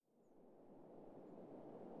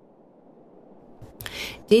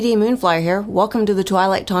Dee Moonflyer here. Welcome to the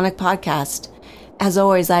Twilight Tonic podcast. As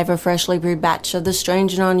always, I have a freshly brewed batch of the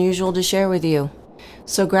strange and unusual to share with you.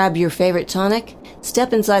 So grab your favorite tonic,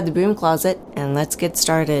 step inside the broom closet, and let's get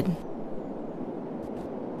started.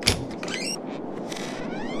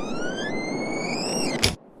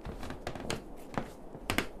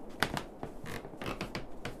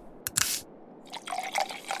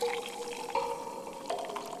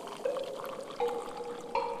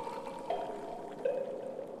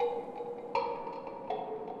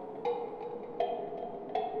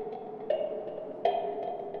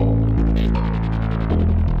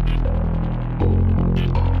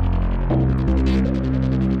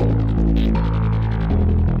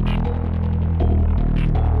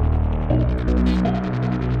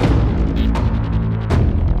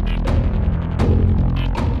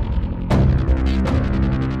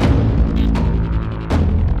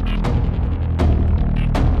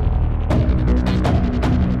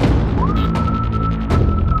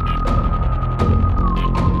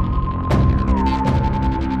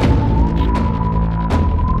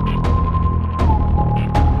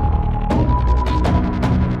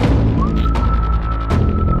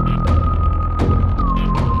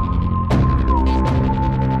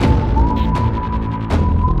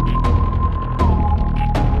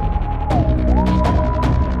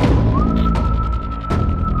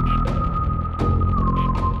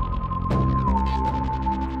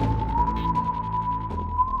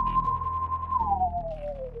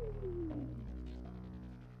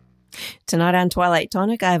 Tonight on Twilight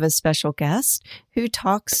Tonic, I have a special guest who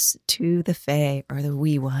talks to the Fae, or the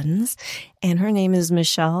wee ones, and her name is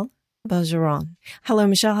Michelle Bergeron. Hello,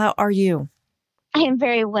 Michelle. How are you? I am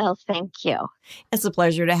very well, thank you. It's a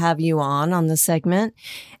pleasure to have you on this segment.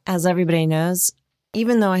 As everybody knows,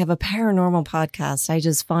 even though I have a paranormal podcast, I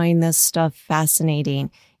just find this stuff fascinating.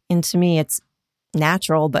 And to me, it's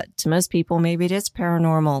natural, but to most people, maybe it is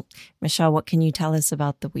paranormal. Michelle, what can you tell us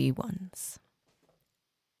about the wee ones?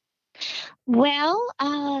 Well,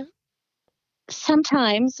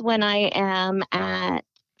 sometimes when I am at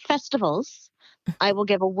festivals, I will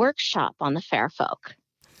give a workshop on the fair folk.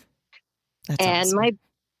 That's and awesome.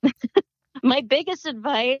 my biggest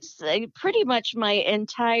advice, pretty much my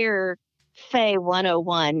entire Fae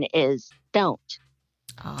 101 is don't.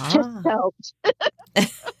 Just don't. I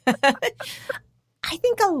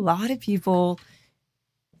think a lot of people,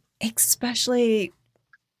 especially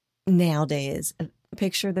nowadays,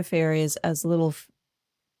 picture the fairies as little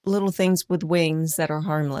things with wings that are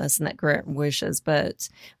harmless and that grant wishes. But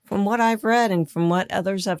from what I've read and from what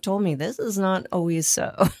others have told me, this is not always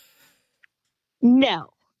so.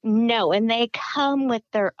 No. And they come with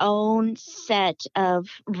their own set of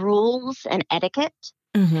rules and etiquette.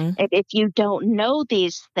 Mm-hmm. If you don't know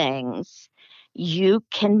these things, you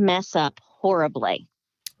can mess up horribly.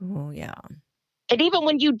 Oh, yeah. And even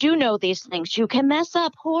when you do know these things, you can mess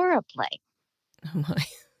up horribly. Oh,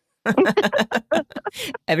 my.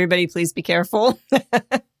 Everybody, please be careful.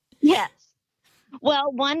 Yes.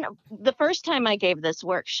 Well, the first time I gave this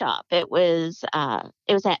workshop, it was at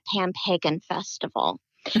Pan Pagan Festival,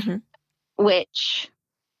 mm-hmm. which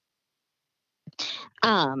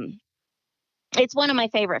it's one of my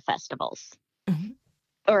favorite festivals, mm-hmm.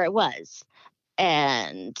 or it was.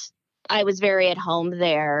 And I was very at home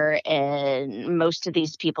there, and most of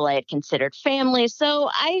these people I had considered family. So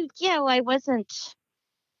I wasn't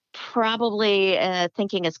probably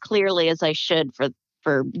thinking as clearly as I should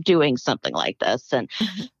for doing something like this. And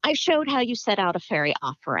mm-hmm. I showed how you set out a fairy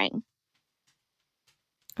offering.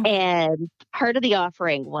 Okay. And part of the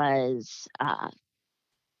offering was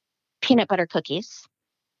peanut butter cookies.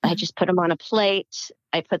 I just put them on a plate.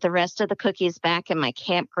 I put the rest of the cookies back in my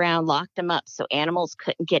campground, locked them up so animals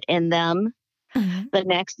couldn't get in them. Mm-hmm. The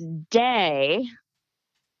next day,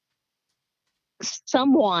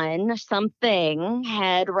 something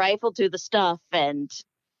had rifled through the stuff and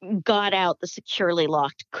got out the securely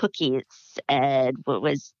locked cookies and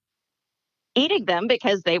was eating them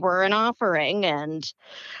because they were an offering. And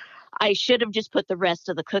I should have just put the rest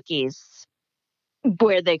of the cookies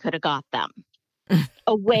where they could have got them.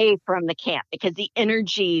 Away from the camp, because the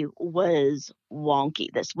energy was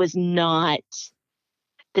wonky. This was not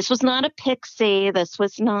a pixie. This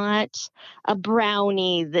was not a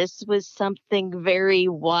brownie. This was something very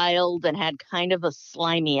wild and had kind of a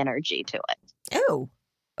slimy energy to it. Oh.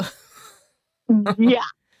 Yeah.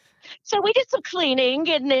 So we did some cleaning,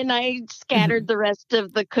 and then I scattered the rest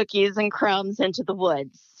of the cookies and crumbs into the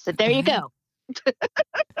woods. So there you go.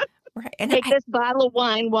 Right. And Take this bottle of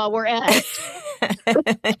wine while we're at it.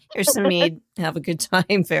 Here's some mead. Have a good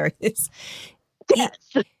time, fairies. Yes.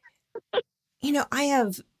 I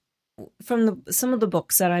have from some of the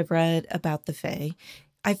books that I've read about the Fae,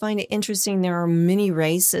 I find it interesting there are many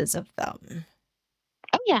races of them.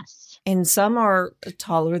 Oh, yes. And some are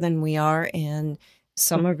taller than we are, and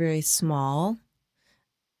some are very small.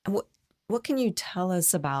 What can you tell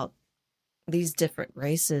us about these different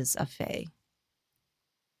races of Fae?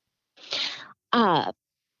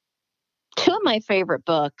 Two of my favorite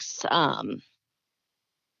books,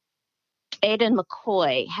 Aidan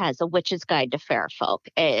McCoy has A Witch's Guide to Fair Folk,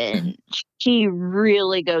 and she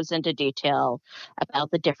really goes into detail about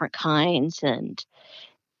the different kinds and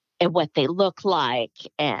what they look like,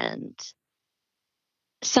 and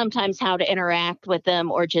sometimes how to interact with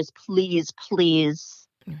them, or just please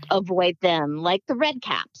avoid them. Like the red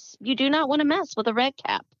caps. You do not want to mess with a red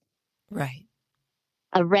cap. Right.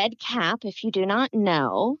 A red cap, if you do not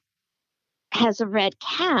know, has a red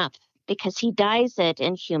cap because he dyes it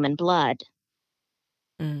in human blood.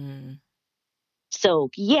 Mm. So,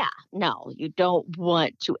 yeah, no, you don't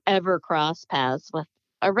want to ever cross paths with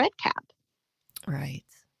a red cap. Right.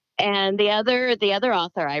 And the other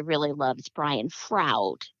author I really love is Brian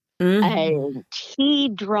Froud. Mm-hmm. And he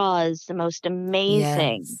draws the most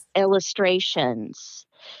amazing illustrations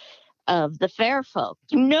of the fair folk.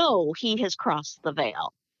 You know, he has crossed the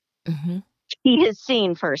veil. Mm-hmm. He has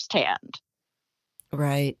seen firsthand.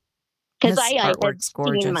 Right. Because His I have artwork's seen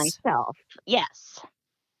gorgeous. myself. Yes.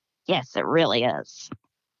 Yes, it really is.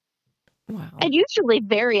 Wow. And usually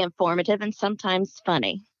very informative and sometimes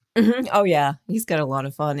funny. Mm-hmm. Oh, yeah. He's got a lot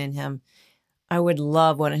of fun in him. I would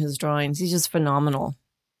love one of his drawings. He's just phenomenal.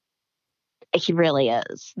 He really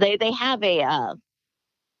is. They have a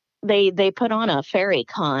they put on a fairy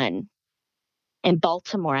con in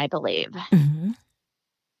Baltimore, I believe, Mm-hmm.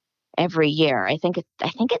 every year. I think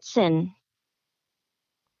it's in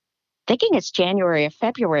thinking it's January or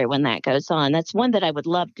February when that goes on. That's one that I would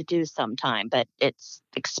love to do sometime, but it's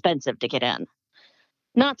expensive to get in.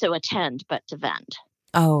 Not to attend, but to vend.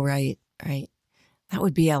 Oh, right. Right. That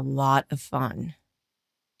would be a lot of fun.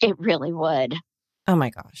 It really would. Oh my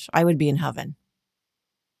gosh. I would be in heaven.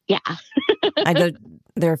 Yeah.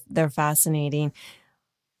 They're fascinating.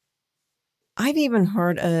 I've even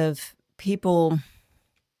heard of people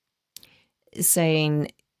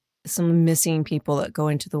saying some missing people that go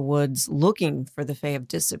into the woods looking for the Fae have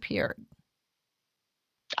disappeared.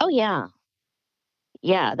 Oh yeah.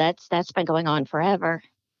 Yeah, that's been going on forever.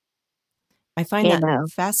 I find that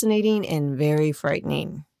fascinating and very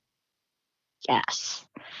frightening. Yes.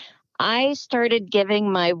 I started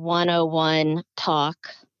giving my 101 talk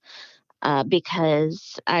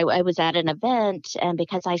because I was at an event, and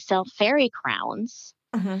because I sell fairy crowns,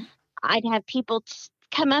 Mm-hmm. I'd have people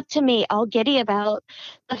come up to me all giddy about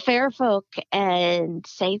the fair folk and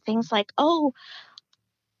say things like, "Oh,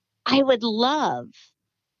 I would love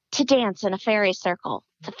to dance in a fairy circle,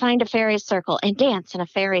 to find a fairy circle and dance in a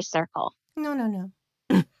fairy circle." No.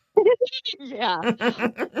 Yeah.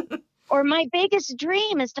 Or my biggest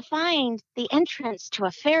dream is to find the entrance to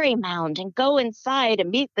a fairy mound and go inside and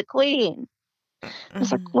meet the queen. I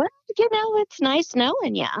was like, well, it's nice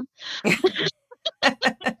knowing you.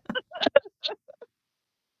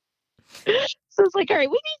 So it's like, all right,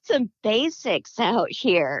 we need some basics out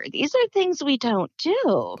here. These are things we don't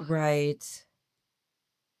do. Right.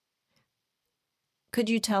 Could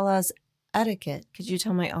you tell us etiquette? Could you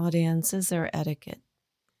tell my audience, is there etiquette?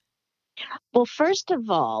 Well, first of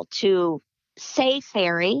all, to say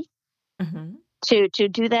fairy, Mm-hmm. to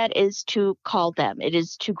do that is to call them. It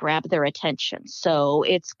is to grab their attention. So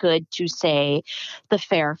it's good to say the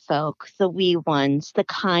fair folk, the wee ones, the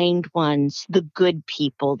kind ones, the good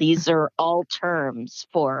people. These are all terms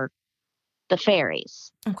for the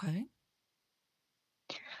fairies. Okay.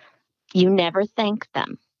 You never thank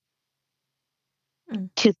them.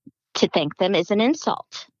 To thank them is an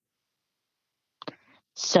insult.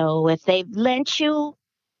 So if they've lent you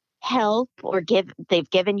help, or they've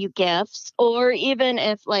given you gifts, or even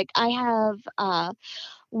if, like, I have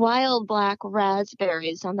wild black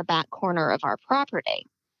raspberries on the back corner of our property,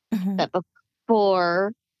 Mm-hmm. that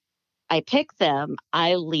before I pick them,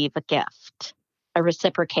 I leave a gift, a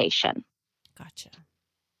reciprocation. Gotcha.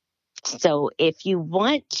 So if you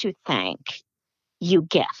want to thank, you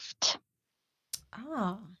gift.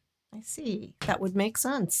 Ah, I see. That would make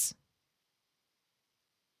sense.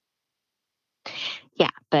 Yeah,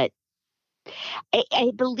 but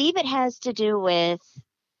I believe it has to do with,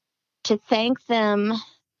 to thank them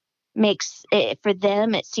makes it for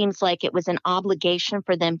them, it seems like it was an obligation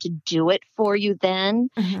for them to do it for you then,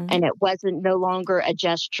 Hmm. and it wasn't no longer a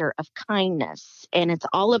gesture of kindness. And it's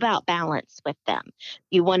all about balance with them.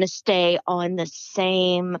 You want to stay on the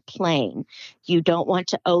same plane. You don't want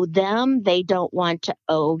to owe them, they don't want to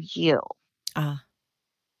owe you. Ah,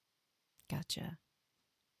 gotcha.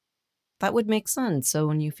 That would make sense. So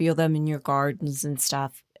when you feel them in your gardens and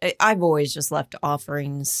stuff, I've always just left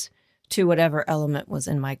offerings to whatever element was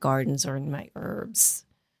in my gardens or in my herbs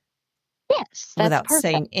Yes, that's without perfect.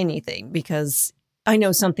 saying anything because I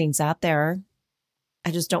know something's out there.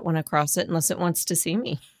 I just don't want to cross it unless it wants to see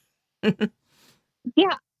me.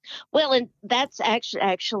 Yeah. Well, and that's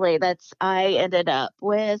actually that's I ended up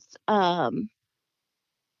with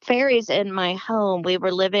fairies in my home. We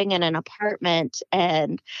were living in an apartment,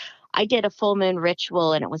 and I did a full moon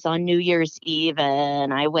ritual, and it was on New Year's Eve,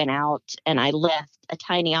 and I went out and I left a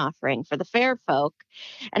tiny offering for the fair folk,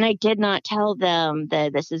 and I did not tell them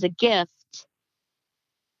that this is a gift,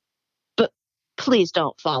 but please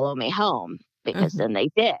don't follow me home. Because Hmm. then they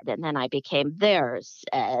did, and then I became theirs.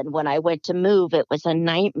 And when I went to move, it was a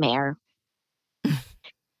nightmare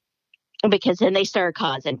because then they started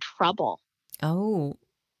causing trouble. Oh.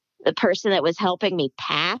 The person that was helping me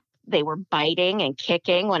pack, they were biting and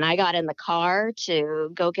kicking when I got in the car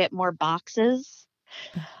to go get more boxes.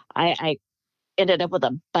 I ended up with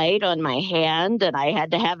a bite on my hand, and I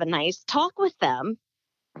had to have a nice talk with them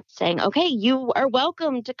saying, okay, you are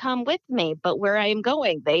welcome to come with me, but where I am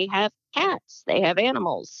going, they have cats, they have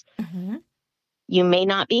animals. Hmm. You may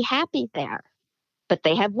not be happy there, but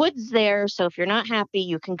they have woods there. So if you're not happy,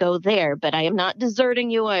 you can go there. But I am not deserting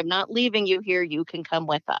you. I am not leaving you here. You can come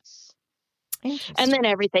with us. And then Interesting.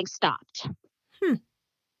 everything stopped. Hmm.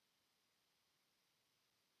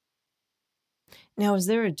 Now, is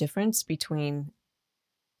there a difference between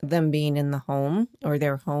them being in the home or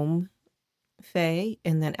their home fae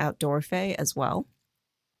and then outdoor fae as well?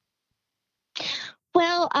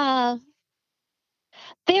 Well,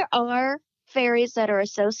 there are fairies that are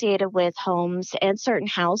associated with homes and certain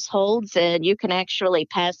households, and you can actually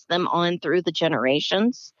pass them on through the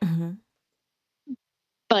generations. Hmm.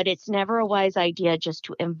 But it's never a wise idea just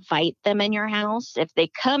to invite them in your house. If they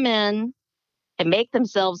come in and make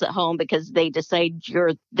themselves at home because they decide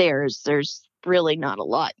you're theirs, there's really not a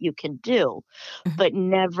lot you can do, but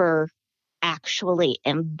never actually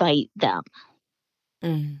invite them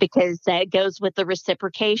Mm. because that goes with the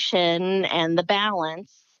reciprocation and the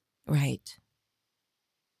balance. Right.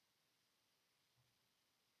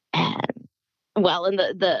 And well, and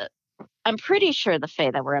the I'm pretty sure the Fae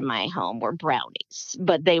that were in my home were brownies,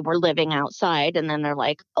 but they were living outside, and then they're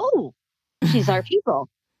like, "Oh, she's our people.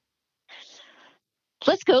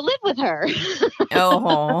 Let's go live with her."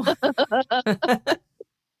 Oh.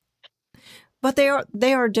 But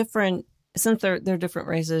they are different since they're different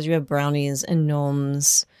races. You have brownies and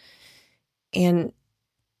gnomes, and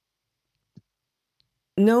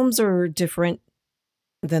gnomes are different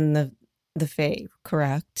than the fae,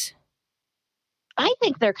 correct? I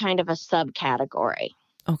think they're kind of a subcategory.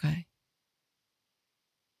 Okay.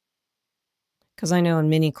 Because I know in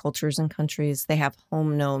many cultures and countries they have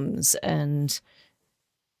home gnomes, and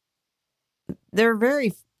they're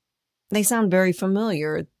very they sound very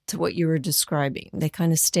familiar to what you were describing. They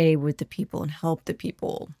kind of stay with the people and help the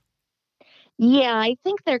people. Yeah, I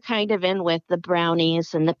think they're kind of in with the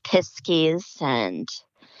brownies and the piskies, and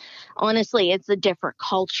honestly, it's the different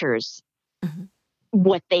cultures Mhm.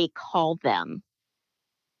 what they call them.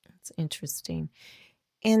 That's interesting.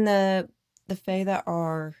 And the fae that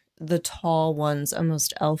are the tall ones,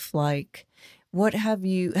 almost elf-like, what have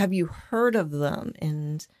you heard of them,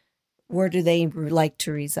 and where do they like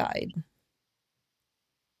to reside?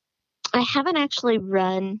 I haven't actually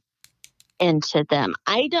run into them.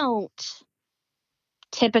 I don't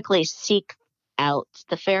typically seek out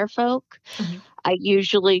the fair folk. Mhm. I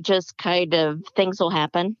usually just kind of things will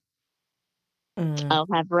happen. Mm. I'll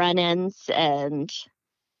have run-ins and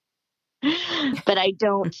but I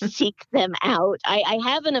don't seek them out. I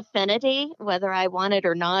have an affinity, whether I want it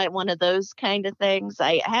or not, one of those kind of things.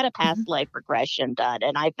 I had a Mhm. past life regression done,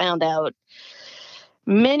 and I found out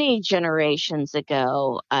many generations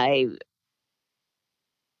ago, I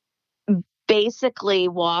basically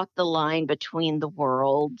walked the line between the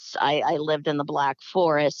worlds. I lived in the Black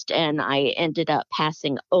Forest, and I ended up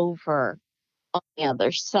passing over on the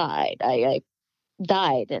other side. I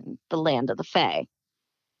died in the land of the Fae.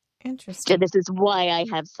 So Interesting. this is why I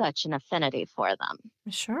have such an affinity for them.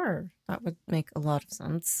 Sure, that would make a lot of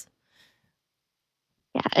sense.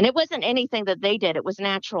 Yeah, and it wasn't anything that they did. It was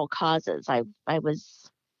natural causes. I was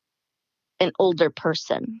an older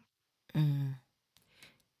person. Mm.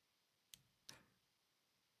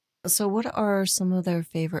 So, what are some of their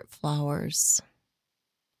favorite flowers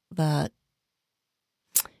that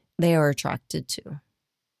they are attracted to?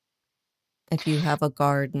 If you have a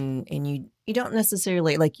garden and you don't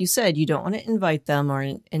necessarily, like you said, you don't want to invite them or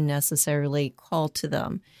and necessarily call to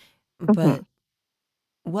them, Mhm. but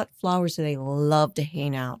what flowers do they love to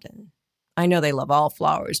hang out in? I know they love all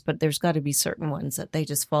flowers, but there's got to be certain ones that they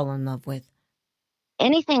just fall in love with.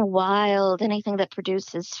 Anything wild, anything that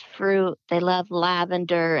produces fruit. They love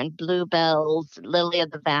lavender and bluebells, lily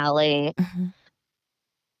of the valley. Mhm.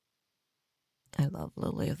 I love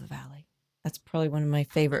lily of the valley. That's probably one of my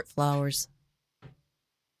favorite flowers.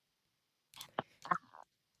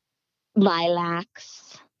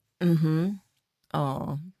 Lilacs. Mm-hmm.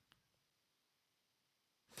 Oh,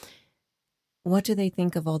 what do they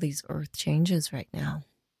think of all these earth changes right now?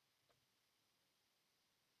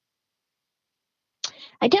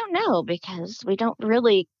 I don't know because we don't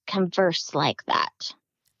really converse like that.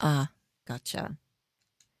 Ah, gotcha.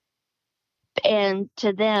 And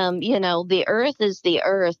to them, the earth is the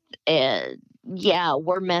earth. And yeah,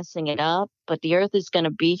 we're messing it up, but the earth is going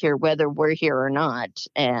to be here whether we're here or not.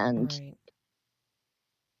 And Right.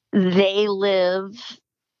 they live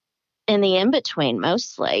in the in between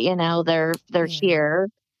mostly. They're Yeah. here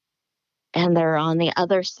and they're on the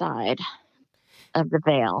other side of the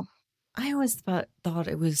veil. I always thought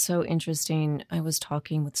it was so interesting. I was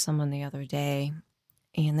talking with someone the other day,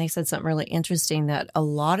 and they said something really interesting that a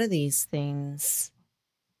lot of these things,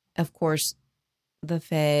 of course, the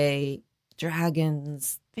fae,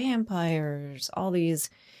 dragons, vampires, all these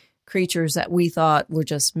creatures that we thought were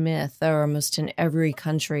just myth are almost in every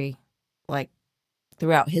country, like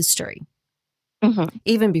throughout history. Hmm.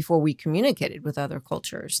 Even before we communicated with other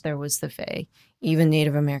cultures, there was the fae. Even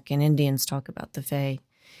Native American Indians talk about the fae.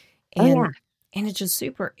 Oh yeah. And it's just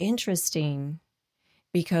super interesting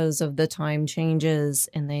because of the time changes,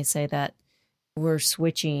 and they say that we're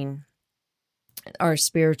switching our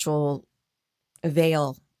spiritual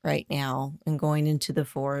veil right now and going into the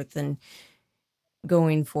fourth and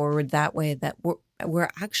going forward that way, that we're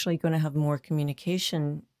actually going to have more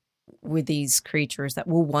communication with these creatures that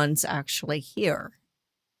we'll once actually hear.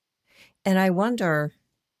 And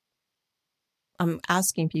I'm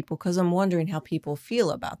asking people because I'm wondering how people feel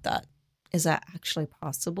about that. Is that actually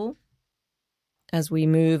possible as we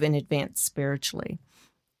move and advance spiritually?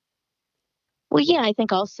 Well, yeah, I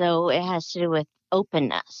think also it has to do with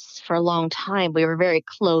openness. For a long time, we were very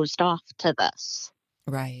closed off to this.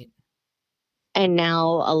 Right. And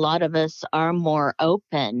now a lot of us are more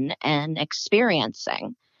open and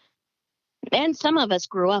experiencing. And some of us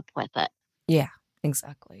grew up with it. Yeah,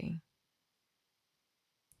 exactly.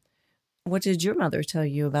 What did your mother tell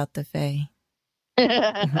you about the Fae?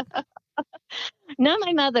 Not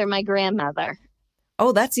my mother, my grandmother.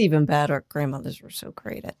 Oh, that's even better. Grandmothers were so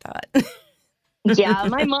great at that. Yeah,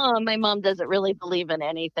 my mom doesn't really believe in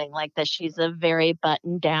anything like this. She's a very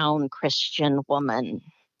buttoned down Christian woman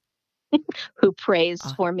who prays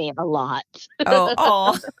Uh, for me a lot.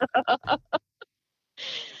 oh,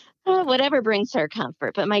 Whatever brings her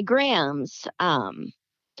comfort. But my Grams,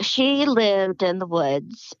 she lived in the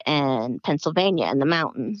woods in Pennsylvania in the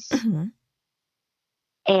mountains. oh.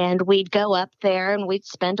 And we'd go up there and we'd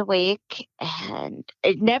spend a week. And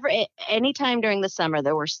anytime during the summer,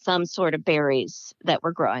 there were some sort of berries that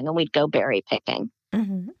were growing, and we'd go berry picking.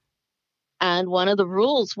 Mm-hmm. And one of the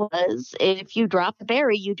rules was if you drop a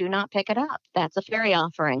berry, you do not pick it up. That's a fairy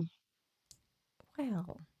offering.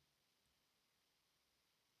 Wow,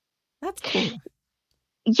 that's cool.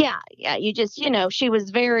 Yeah, yeah. She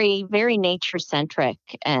was very, very nature centric,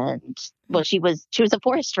 and well, she was a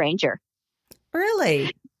forest ranger.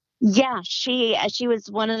 Really? Yeah, she was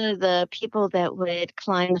one of the people that would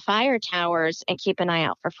climb the fire towers and keep an eye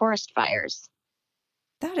out for forest fires.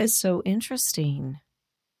 That is so interesting.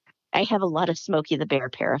 I have a lot of Smokey the Bear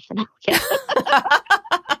paraphernalia.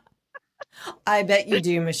 I bet you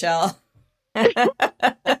do, Michelle.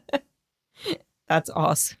 That's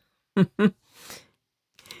awesome.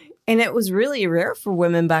 And it was really rare for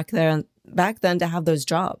women back then to have those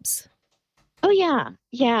jobs. Oh yeah,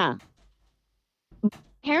 yeah.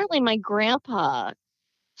 Apparently, my grandpa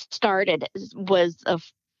was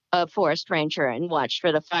a forest ranger and watched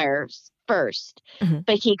for the fires first, Mhm.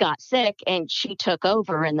 but he got sick and she took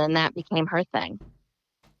over, and then that became her thing.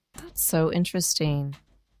 That's so interesting.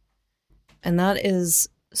 And that is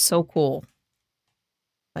so cool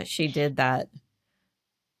that she did that.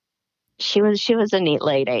 She was a neat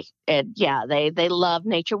lady, and yeah, they love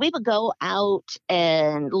nature. We would go out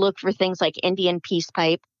and look for things like Indian peace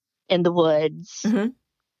pipe in the woods. Mhm.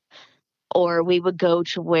 or we would go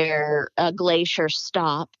to where a glacier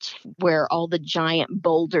stopped, where all the giant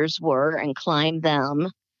boulders were, and climb them.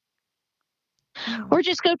 Oh. Or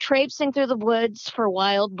just go traipsing through the woods for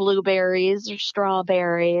wild blueberries or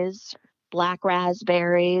strawberries, black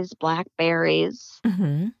raspberries, blackberries,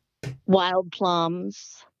 Mm-hmm. wild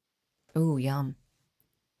plums. Oh, yum.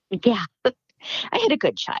 Yeah, I had a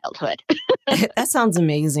good childhood. That sounds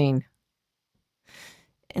amazing.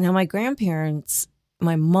 And now my grandparents,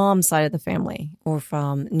 my mom's side of the family, were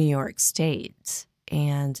from New York State,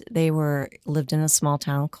 and they lived in a small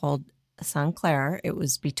town called St. Clair. It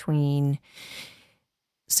was between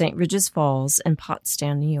St. Regis Falls and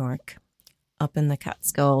Pottstown, New York, up in the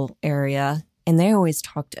Catskill area. And they always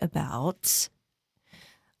talked about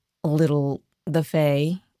the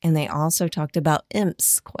Fae, and they also talked about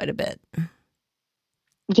imps quite a bit.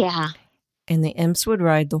 Yeah. And the imps would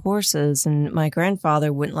ride the horses, and my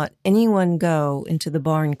grandfather wouldn't let anyone go into the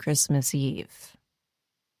barn Christmas Eve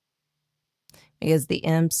because the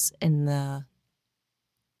imps and the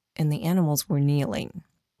animals were kneeling.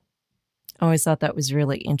 I always thought that was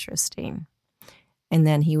really interesting. And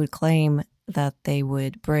then he would claim that they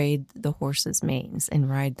would braid the horses' manes and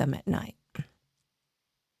ride them at night.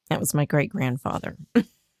 That was my great-grandfather.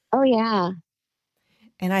 Oh, yeah.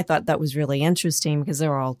 And I thought that was really interesting because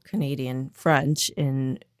they're all Canadian French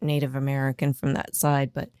and Native American from that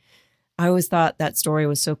side. But I always thought that story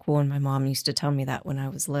was so cool. And my mom used to tell me that when I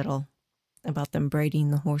was little about them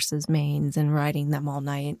braiding the horses' manes and riding them all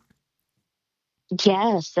night.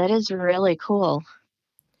 Yes, that is really cool.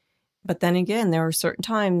 But then again, there were certain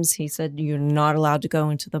times he said you're not allowed to go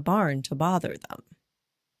into the barn to bother them.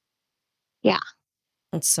 Yeah.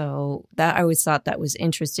 And so that I always thought that was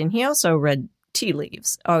interesting. He also read tea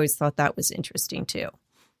leaves. I always thought that was interesting too.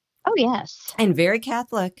 Oh, yes. And very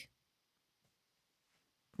Catholic.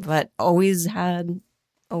 But always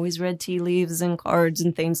read tea leaves and cards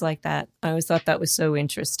and things like that. I always thought that was so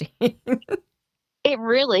interesting. It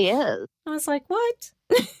really is. I was like, what?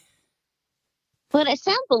 But it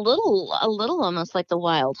sounds a little almost like the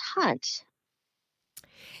Wild Hunt.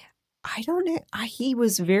 I don't know. He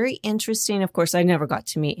was very interesting. Of course, I never got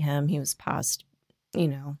to meet him. He was passed,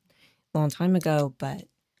 a long time ago. But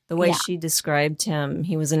the way she described him,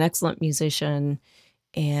 he was an excellent musician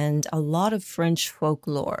and a lot of French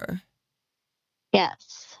folklore.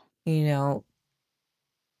 Yes.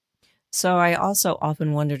 So I also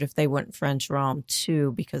often wondered if they went French Rom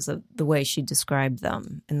too, because of the way she described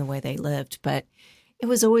them and the way they lived. But it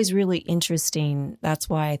was always really interesting. That's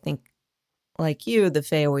why I think, like you, the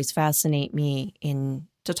Fae always fascinate me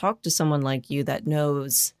to talk to someone like you that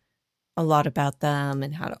knows a lot about them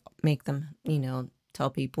and how to make them, tell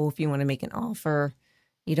people if you want to make an offer,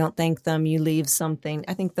 you don't thank them, you leave something.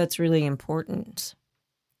 I think that's really important.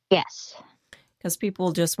 Yes. Because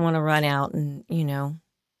people just want to run out and,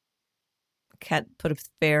 put a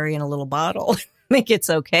fairy in a little bottle. Think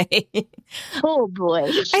it's okay. Oh, boy.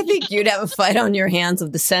 I think you'd have a fight on your hands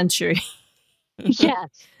of the century. Yes.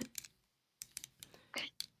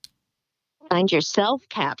 Find yourself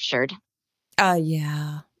captured.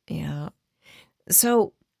 Yeah.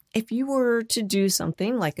 So if you were to do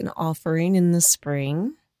something like an offering in the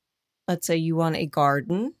spring, let's say you want a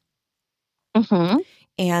garden. Mm-hmm.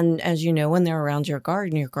 And as you know, when they're around your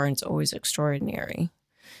garden's always extraordinary.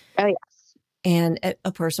 Oh, yes. And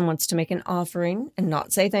a person wants to make an offering and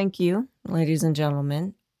not say thank you, ladies and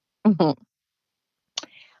gentlemen. Mm-hmm.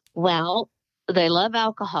 Well, they love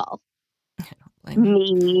alcohol. I don't blame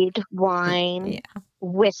you. Mead, wine,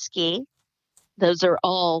 whiskey. Those are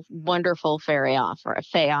all wonderful fae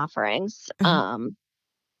offerings. Mm-hmm.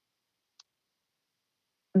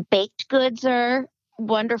 Baked goods are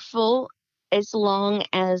wonderful as long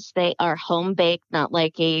as they are home baked, not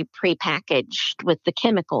like a prepackaged with the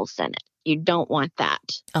chemicals in it. You don't want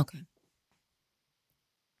that. Okay.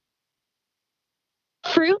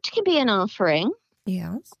 Fruit can be an offering.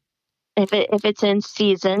 Yes. If it's in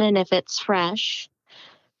season and if it's fresh.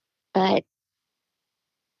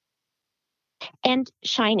 And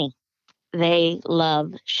shiny. They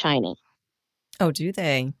love shiny. Oh, do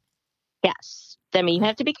they? Yes. I mean, you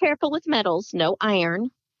have to be careful with metals, no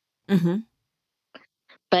iron. Mm-hmm.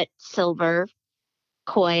 But silver,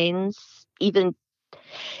 coins, even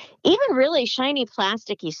really shiny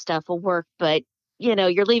plasticky stuff will work, but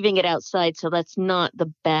you're leaving it outside, so that's not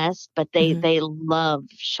the best, but they love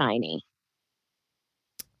shiny.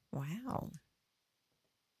 Wow.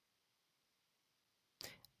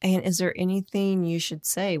 And is there anything you should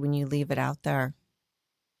say when you leave it out there?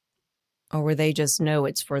 Or will they just know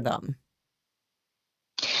it's for them?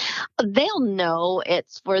 They'll know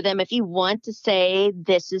it's for them. If you want to say,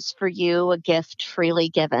 this is for you, a gift freely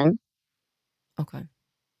given, Okay.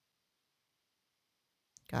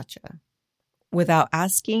 Gotcha. Without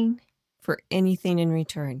asking for anything in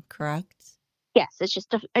return, correct? Yes, it's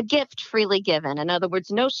just a gift freely given. In other words,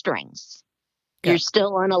 no strings. You're Good.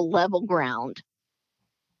 still on a level ground.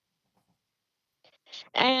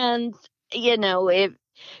 And, if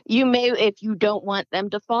if you don't want them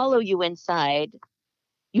to follow you inside,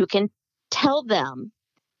 you can tell them,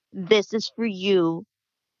 this is for you.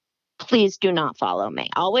 Please do not follow me.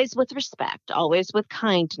 Always with respect, always with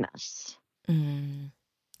kindness. Mm,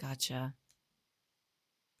 gotcha.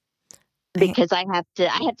 I, Because I have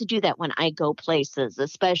to do that when I go places,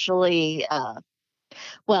 especially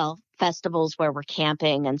festivals where we're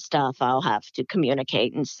camping and stuff. I'll have to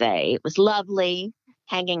communicate and say, it was lovely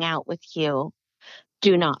hanging out with you.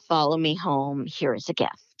 Do not follow me home. Here is a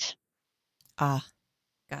gift. ah,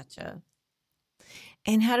 gotcha.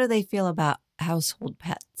 And how do they feel about household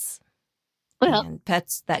pets Well, and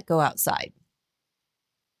pets that go outside?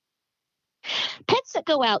 pets that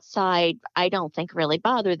go outside, I don't think really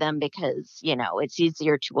bother them because, it's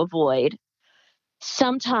easier to avoid.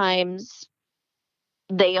 Sometimes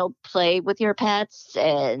they'll play with your pets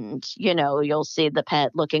and, you'll see the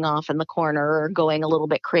pet looking off in the corner or going a little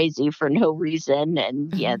bit crazy for no reason.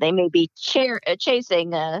 And yeah, Mhm. they may be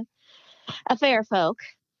chasing a fair folk.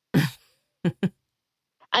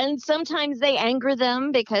 And sometimes they anger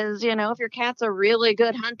them because, if your cat's a really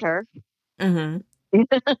good hunter, Mhm.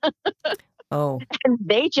 Oh,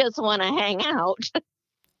 they just want to hang out.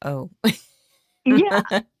 oh. Yeah.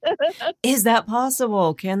 Is that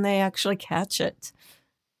possible? Can they actually catch it?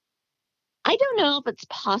 I don't know if it's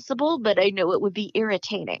possible, but I know it would be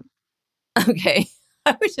irritating. Okay.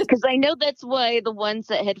 I was just, Because I know that's why the ones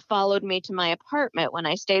that had followed me to my apartment when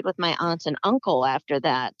I stayed with my aunt and uncle after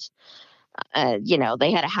that,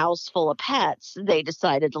 they had a house full of pets. They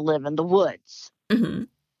decided to live in the woods. mhm.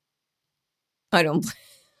 I don't,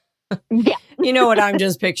 Yeah. you know what I'm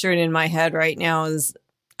just picturing in my head right now is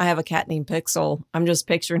I have a cat named Pixel. I'm just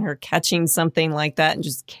picturing her catching something like that and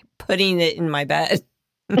just putting it in my bed.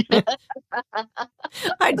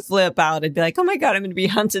 I'd flip out. I'd be like, oh my God, I'm going to be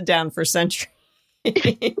hunted down for centuries. I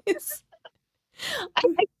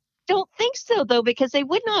don't think so, though, because they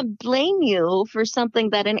would not blame you for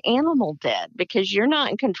something that an animal did because you're not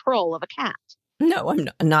in control of a cat. No, I'm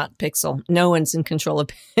not Pixel. No one's in control of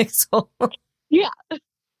Pixel. Yeah.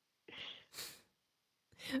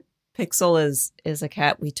 Pixel is a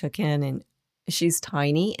cat we took in, and she's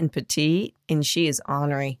tiny and petite, and she is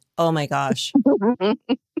ornery. Oh my gosh.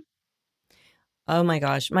 Oh my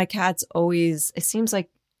gosh. My cat's always, it seems like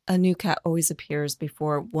a new cat always appears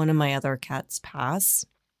before one of my other cats pass.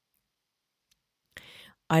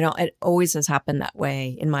 It always has happened that way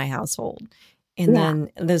in my household. And Yeah.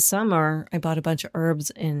 then this summer, I bought a bunch of herbs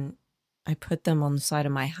and I put them on the side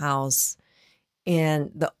of my house,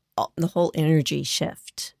 and the whole energy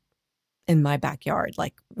shift in my backyard,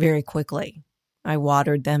 like very quickly. I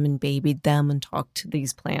watered them and babied them and talked to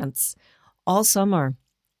these plants all summer.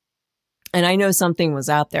 And I know something was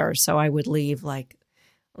out there, so I would leave like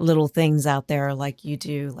little things out there like you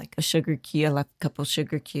do, like a sugar cube. I left a couple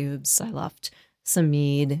sugar cubes. I left some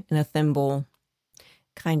mead and a thimble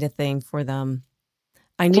kind of thing for them.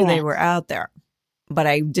 I knew they Yes. were out there, but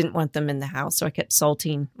I didn't want them in the house, so I kept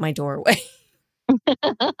salting my doorway.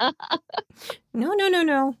 No, no, no,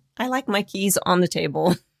 no. I like my keys on the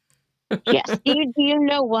table. Yes. Do you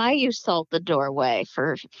know why you salt the doorway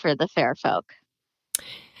for the fair folk?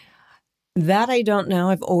 That I don't know.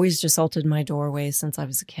 I've always just salted my doorway since I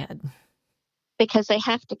was a kid. Because they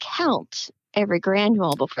have to count every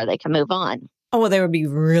granule before they can move on. Oh, well, they would be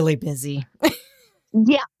really busy.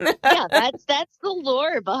 Yeah. Yeah, that's the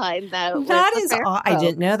lore behind that with That the is fair all. I folk.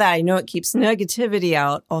 didn't know that. I know it keeps negativity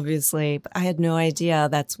out, obviously, but I had no idea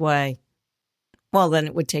that's why. Well, then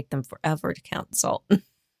it would take them forever to count salt.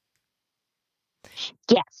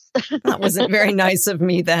 Yes. That wasn't very nice of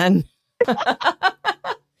me then. They're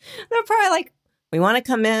probably like, we want to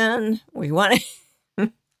come in. We want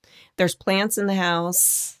to, there's plants in the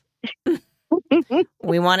house.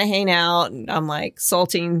 We want to hang out. And I'm like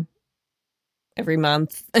salting every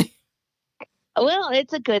month. Well,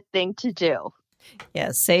 it's a good thing to do.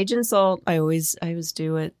 Yeah, sage and salt. I always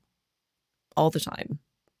do it all the time.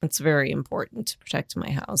 It's very important to protect my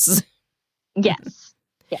house. Yes.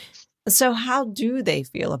 Yes. So how do they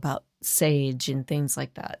feel about sage and things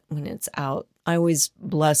like that when it's out? I always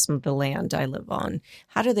bless the land I live on.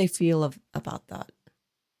 How do they feel about that?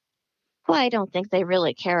 Well, I don't think they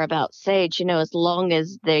really care about sage, as long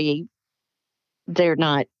as they're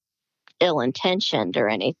not ill-intentioned or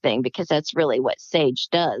anything, because that's really what sage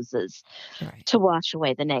does, is Right. to wash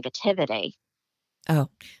away the negativity. Oh,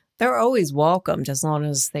 They're always welcomed as long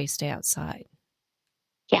as they stay outside.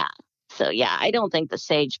 Yeah. So, yeah, I don't think the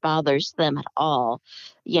sage bothers them at all.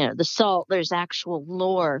 The salt, there's actual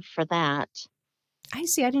lore for that. I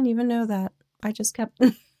see. I didn't even know that. I just kept,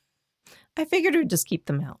 I figured it would just keep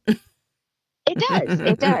them out. It does.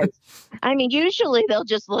 It does. I mean, usually they'll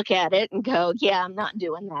just look at it and go, yeah, I'm not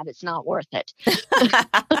doing that. It's not worth it.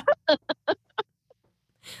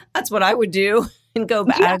 That's what I would do and go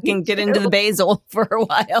back and get into the basil for a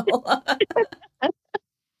while.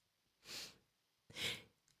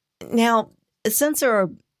 Now, since there are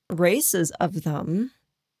races of them,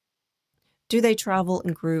 do they travel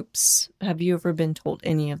in groups? Have you ever been told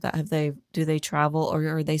any of that? Do they travel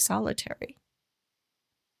or are they solitary?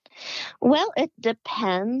 Well, it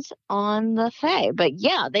depends on the fae, but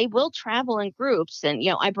yeah, they will travel in groups. And,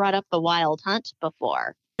 I brought up the wild hunt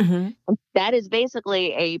before. Mm-hmm. That is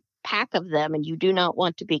basically a pack of them, and you do not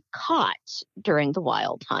want to be caught during the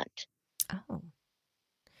wild hunt. Oh.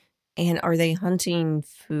 And are they hunting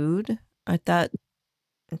food at that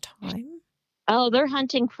time? Oh, they're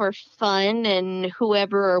hunting for fun, and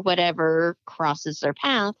whoever or whatever crosses their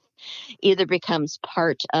path either becomes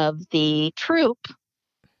part of the troop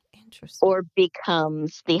or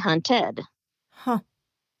becomes the hunted. Huh.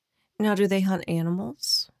 Now, do they hunt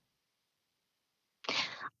animals?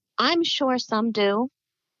 I'm sure some do.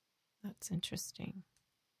 That's interesting.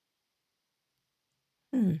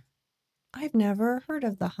 I've never heard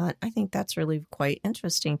of the hunt. I think that's really quite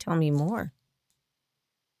interesting. Tell me more.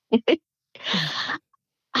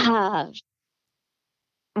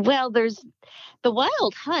 Well, the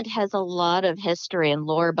wild hunt has a lot of history and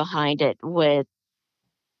lore behind it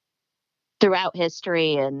throughout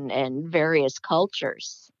history and various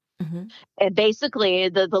cultures. Mm-hmm. And basically,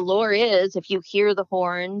 the lore is if you hear the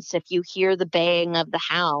horns, if you hear the baying of the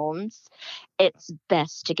hounds, it's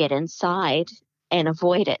best to get inside and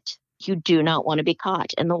avoid it. You do not want to be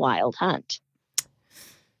caught in the wild hunt.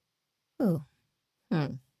 Oh,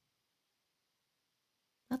 that's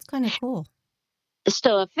kind of cool.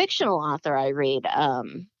 So a fictional author I read,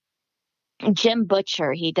 Jim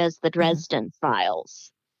Butcher, he does the Dresden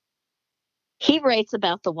Files. He writes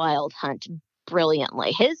about the wild hunt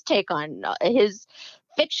brilliantly. His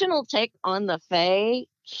fictional take on the fae,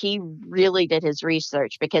 he really did his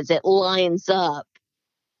research because it lines up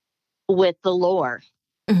with the lore,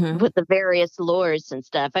 with the various lores and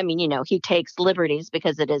stuff. I mean, he takes liberties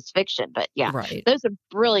because it is fiction, but yeah, right. Those are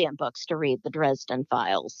brilliant books to read, the Dresden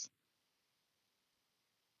Files.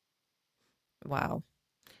 Wow.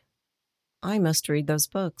 I must read those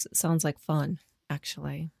books. It sounds like fun,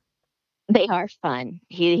 actually. They are fun.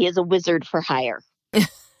 He is a wizard for hire. I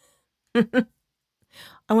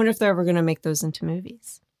wonder if they're ever going to make those into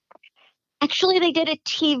movies. Actually, they did a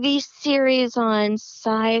TV series on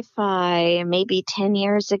Sci-Fi maybe 10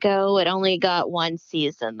 years ago. It only got one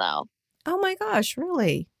season, though. Oh my gosh,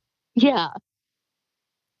 really? Yeah.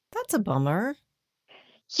 That's a bummer.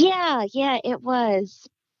 Yeah, it was.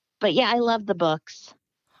 But yeah, I love the books.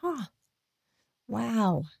 Huh.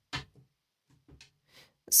 Wow.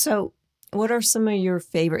 So, what are some of your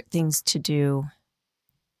favorite things to do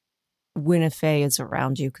when a fae is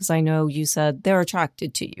around you? Because I know you said they're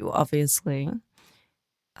attracted to you, obviously.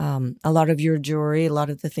 A lot of your jewelry, a lot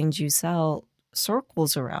of the things you sell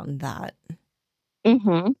circles around that.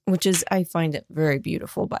 Mm-hmm. Which is, I find it very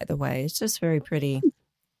beautiful, by the way. It's just very pretty.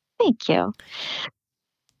 Thank you.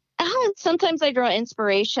 Sometimes I draw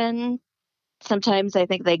inspiration. Sometimes I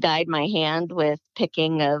think they guide my hand with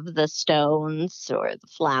picking of the stones or the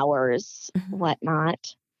flowers,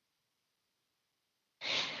 whatnot.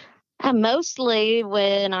 Mostly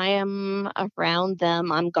when I am around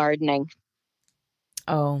them, I'm gardening.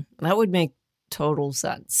 Oh, that would make total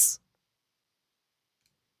sense.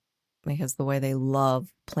 Because the way they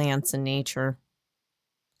love plants and nature.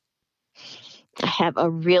 I have a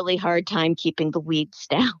really hard time keeping the weeds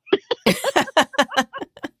down.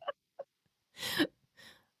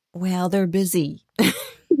 Well, they're busy.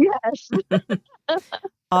 Yes.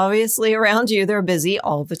 Obviously, around you, they're busy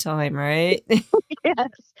all the time, right? Yes.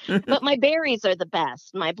 But my berries are the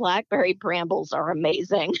best. My blackberry brambles are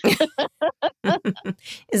amazing.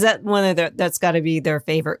 Is that one of that's got to be their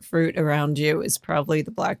favorite fruit around you is probably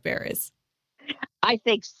the blackberries? I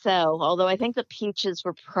think so. Although I think the peaches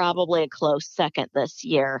were probably a close second this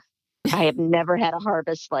year. I have never had a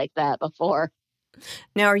harvest like that before.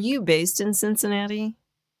 Now, are you based in Cincinnati?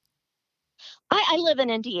 I live in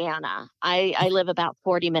Indiana. I live about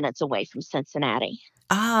 40 minutes away from Cincinnati.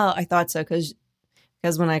 Ah, I thought so because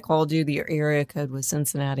when I called you, the area code was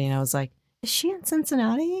Cincinnati, and I was like, is she in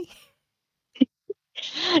Cincinnati?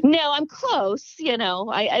 No, I'm close.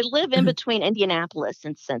 I live in between Indianapolis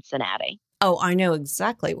and Cincinnati. Oh, I know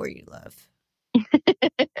exactly where you live.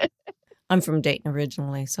 I'm from Dayton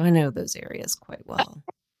originally, so I know those areas quite well.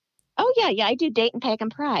 Oh, yeah, yeah. I do Dayton Pagan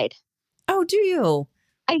Pride. Oh, do you?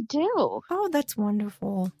 I do. Oh, that's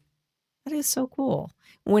wonderful. That is so cool.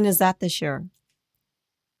 When is that this year?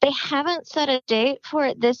 They haven't set a date for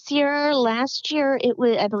it this year. Last year,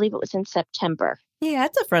 I believe it was in September. Yeah,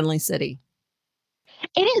 it's a friendly city.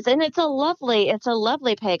 It is, and it's a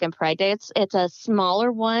lovely Pagan Pride Day. It's a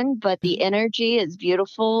smaller one, but the energy is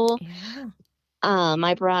beautiful. Yeah.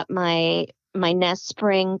 I brought my Nest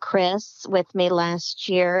Spring Chris with me last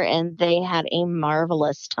year, and they had a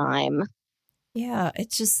marvelous time. Yeah,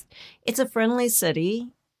 it's a friendly city.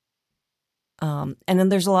 And then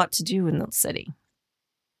there's a lot to do in the city.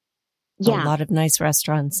 A Yeah, lot of nice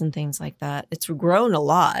restaurants and things like that. It's grown a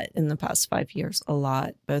lot in the past 5 years, a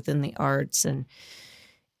lot, both in the arts and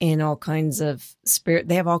in all kinds of spirit.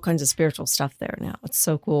 They have all kinds of spiritual stuff there now. It's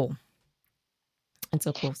so cool. It's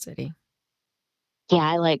a cool city. yeah,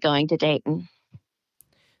 I like going to Dayton.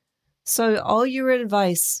 So all your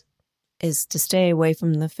advice is to stay away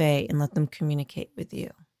from the Fae and let them communicate with you.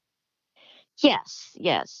 Yes,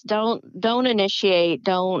 yes. Don't initiate,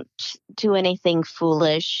 don't do anything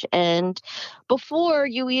foolish. And before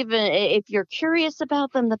you if you're curious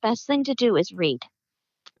about them, the best thing to do is read.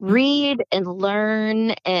 Read and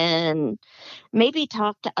learn and maybe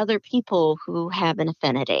talk to other people who have an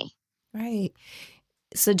affinity. Right.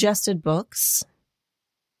 Suggested books.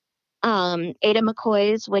 Ada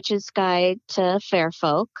McCoy's Witch's Guide to Fair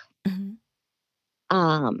Folk. Mhm.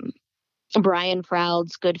 Um, Brian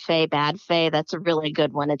Froud's Good Fae, Bad Fae. That's a really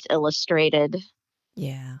good one. It's illustrated.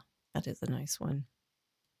 Yeah, that is a nice one.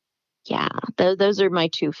 Yeah, those are my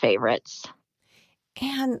two favorites.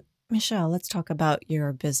 And Michelle, let's talk about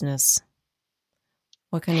your business.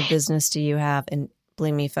 What kind of business do you have? And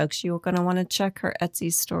believe me, folks, you're going to want to check her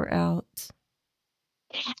Etsy store out.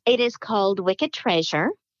 It is called Wicked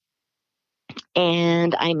Treasure,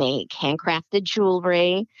 and I make handcrafted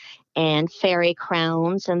jewelry and fairy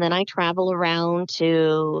crowns. And then I travel around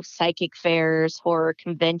to psychic fairs, horror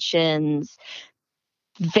conventions,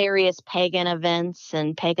 various pagan events,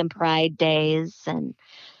 and pagan pride days,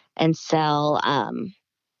 and sell.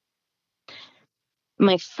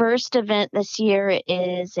 My first event this year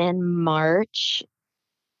is in March.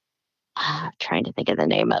 Trying to think of the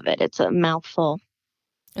name of it. It's a mouthful.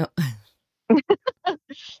 Oh.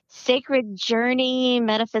 Sacred Journey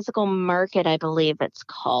Metaphysical Market, I believe it's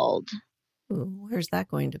called. Ooh, where's that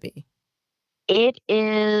going to be?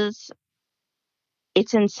 It's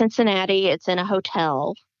in Cincinnati. It's in a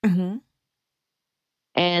hotel. Mm-hmm.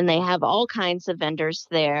 And they have all kinds of vendors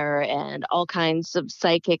there and all kinds of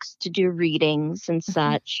psychics to do readings and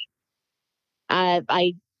such.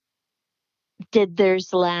 I did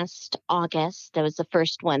theirs last August. That was the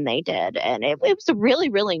first one they did. And it was a really,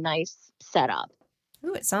 really nice setup.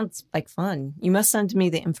 Ooh, it sounds like fun. You must send me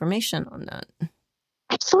the information on that.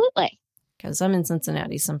 Absolutely. Because I'm in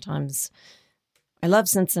Cincinnati sometimes. I love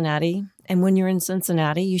Cincinnati. And when you're in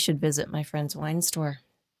Cincinnati, you should visit my friend's wine store.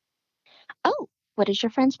 Oh, what is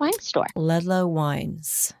your friend's wine store? Ludlow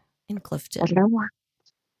Wines in Clifton.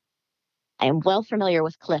 I am well familiar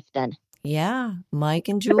with Clifton. Yeah, Mike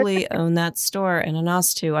and Julie own that store, and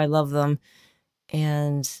Anas too. I love them.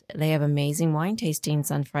 And they have amazing wine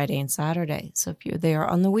tastings on Friday and Saturday. So if you're there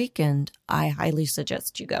on the weekend, I highly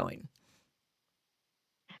suggest you going.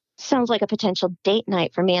 Sounds like a potential date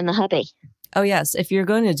night for me and the hubby. Oh, yes. If you're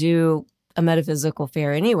going to do a metaphysical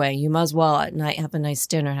fair anyway, you might as well at night have a nice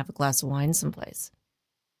dinner, have a glass of wine someplace.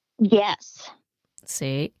 Yes.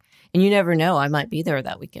 See? And you never know. I might be there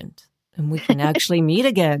that weekend. And we can actually meet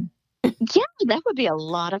again. Yeah, that would be a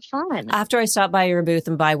lot of fun. After I stop by your booth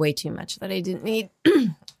and buy way too much that I didn't need.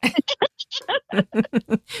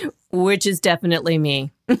 Which is definitely me.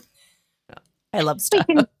 I love stuff.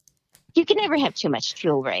 You can never have too much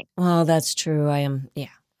jewelry. Well, that's true. I am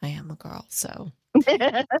a girl. So,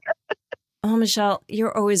 oh, Michelle,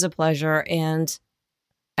 you're always a pleasure. And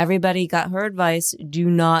everybody got her advice. Do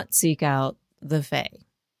not seek out the Fae.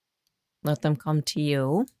 Let them come to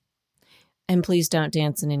you. And please don't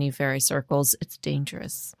dance in any fairy circles. It's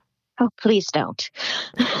dangerous. Oh, please don't.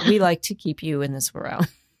 We like to keep you in this realm.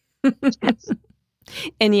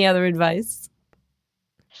 Any other advice?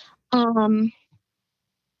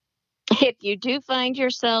 If you do find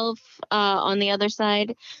yourself on the other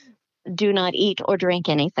side, do not eat or drink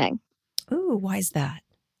anything. Ooh, why is that?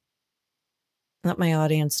 Let my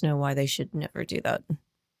audience know why they should never do that.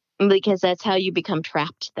 Because that's how you become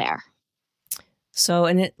trapped there. So,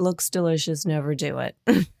 and it looks delicious. Never do it.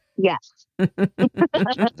 Yes.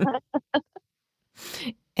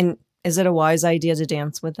 And is it a wise idea to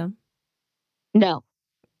dance with them? No.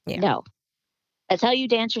 Yeah. No. That's how you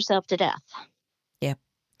dance yourself to death. Yep.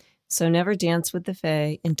 So never dance with the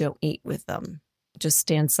Fae and don't eat with them. Just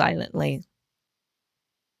stand silently.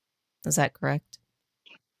 Is that correct?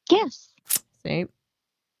 Yes. See?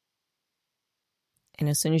 And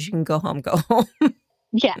as soon as you can go home, go home.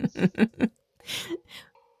 Yes.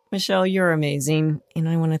 Michelle, you're amazing. And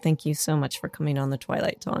I want to thank you so much for coming on the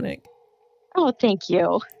Twilight Tonic. Oh, thank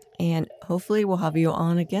you. And hopefully we'll have you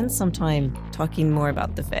on again sometime talking more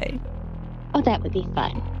about the Fae. Oh, that would be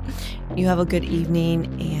fun. You have a good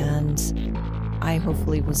evening, and I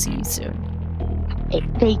hopefully will see you soon. Hey,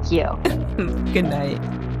 thank you. Good night.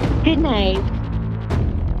 Good night.